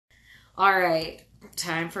All right,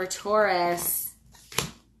 time for Taurus.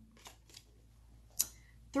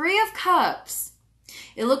 3 of Cups.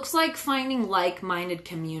 It looks like finding like-minded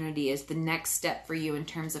community is the next step for you in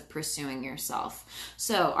terms of pursuing yourself.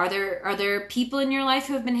 So are there people in your life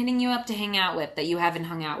who have been hitting you up to hang out with that you haven't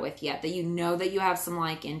hung out with yet, that you know that you have some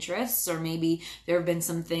like interests, or maybe there have been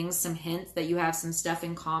some things, some hints that you have some stuff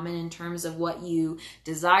in common in terms of what you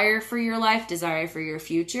desire for your life, desire for your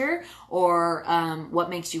future, or what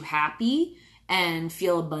makes you happy and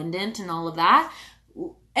feel abundant and all of that.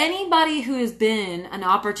 Anybody who has been an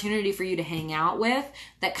opportunity for you to hang out with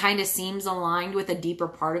that kind of seems aligned with a deeper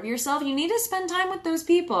part of yourself, you need to spend time with those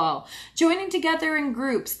people. Joining together in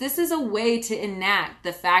groups. This is a way to enact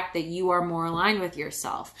the fact that you are more aligned with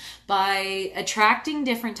yourself by attracting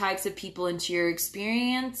different types of people into your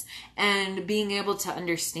experience and being able to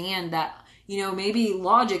understand that, you know, maybe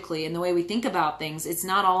logically in the way we think about things, it's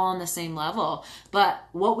not all on the same level. But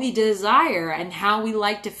what we desire and how we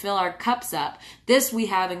like to fill our cups up, this we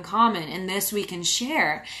have in common, and this we can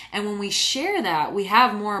share. And when we share that, we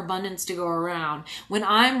have more abundance to go around. When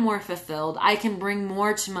I'm more fulfilled, I can bring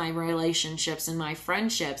more to my relationships and my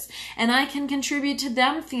friendships, and I can contribute to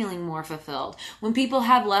them feeling more fulfilled. When people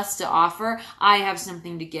have less to offer, I have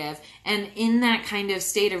something to give. And in that kind of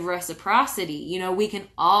state of reciprocity, you know, we can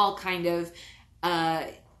all kind of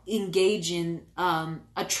engage in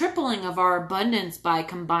a tripling of our abundance by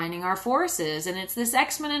combining our forces. And it's this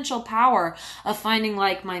exponential power of finding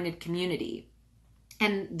like-minded community.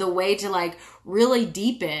 And the way to like really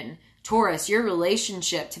deepen, Taurus, your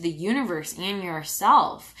relationship to the universe and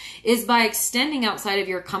yourself is by extending outside of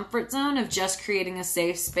your comfort zone of just creating a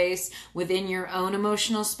safe space within your own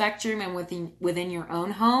emotional spectrum and within your own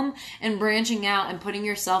home, and branching out and putting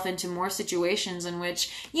yourself into more situations in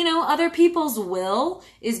which, you know, other people's will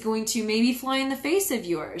is going to maybe fly in the face of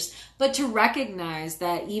yours. But to recognize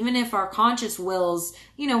that even if our conscious wills,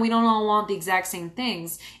 you know, we don't all want the exact same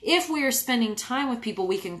things, if we are spending time with people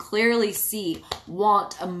we can clearly see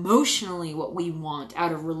want emotionally what we want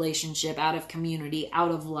out of relationship, out of community, out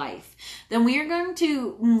of life, then we are going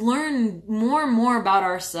to learn more and more about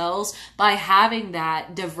ourselves by having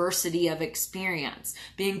that diversity of experience,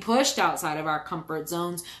 being pushed outside of our comfort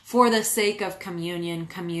zones for the sake of communion,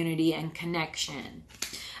 community, and connection.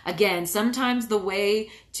 Again, sometimes the way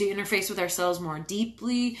to interface with ourselves more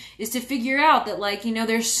deeply is to figure out that, like, you know,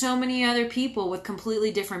 there's so many other people with completely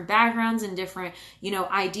different backgrounds and different, you know,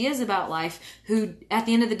 ideas about life who at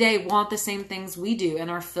the end of the day want the same things we do and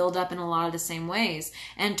are filled up in a lot of the same ways.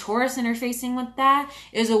 And Taurus interfacing with that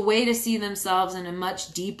is a way to see themselves in a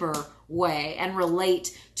much deeper way and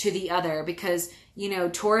relate to the other, because, you know,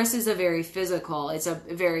 Taurus is a very physical, it's a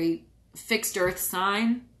very fixed earth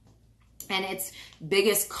sign. And its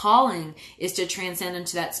biggest calling is to transcend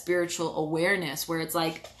into that spiritual awareness where it's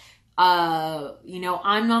like, you know,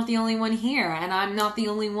 I'm not the only one here, and I'm not the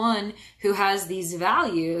only one who has these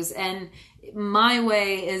values, and my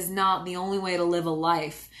way is not the only way to live a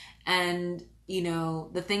life. And, you know,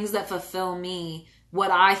 the things that fulfill me,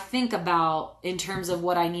 what I think about in terms of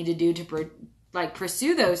what I need to do to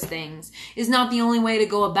pursue those things, is not the only way to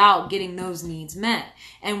go about getting those needs met.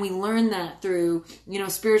 And we learn that through, you know,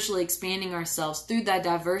 spiritually expanding ourselves through that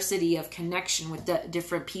diversity of connection with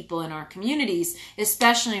different people in our communities,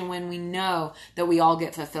 especially when we know that we all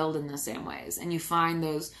get fulfilled in the same ways. And you find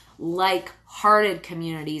those like-hearted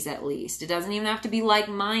communities, at least. It doesn't even have to be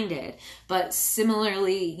like-minded, but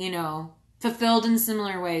similarly, you know, fulfilled in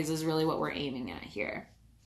similar ways is really what we're aiming at here.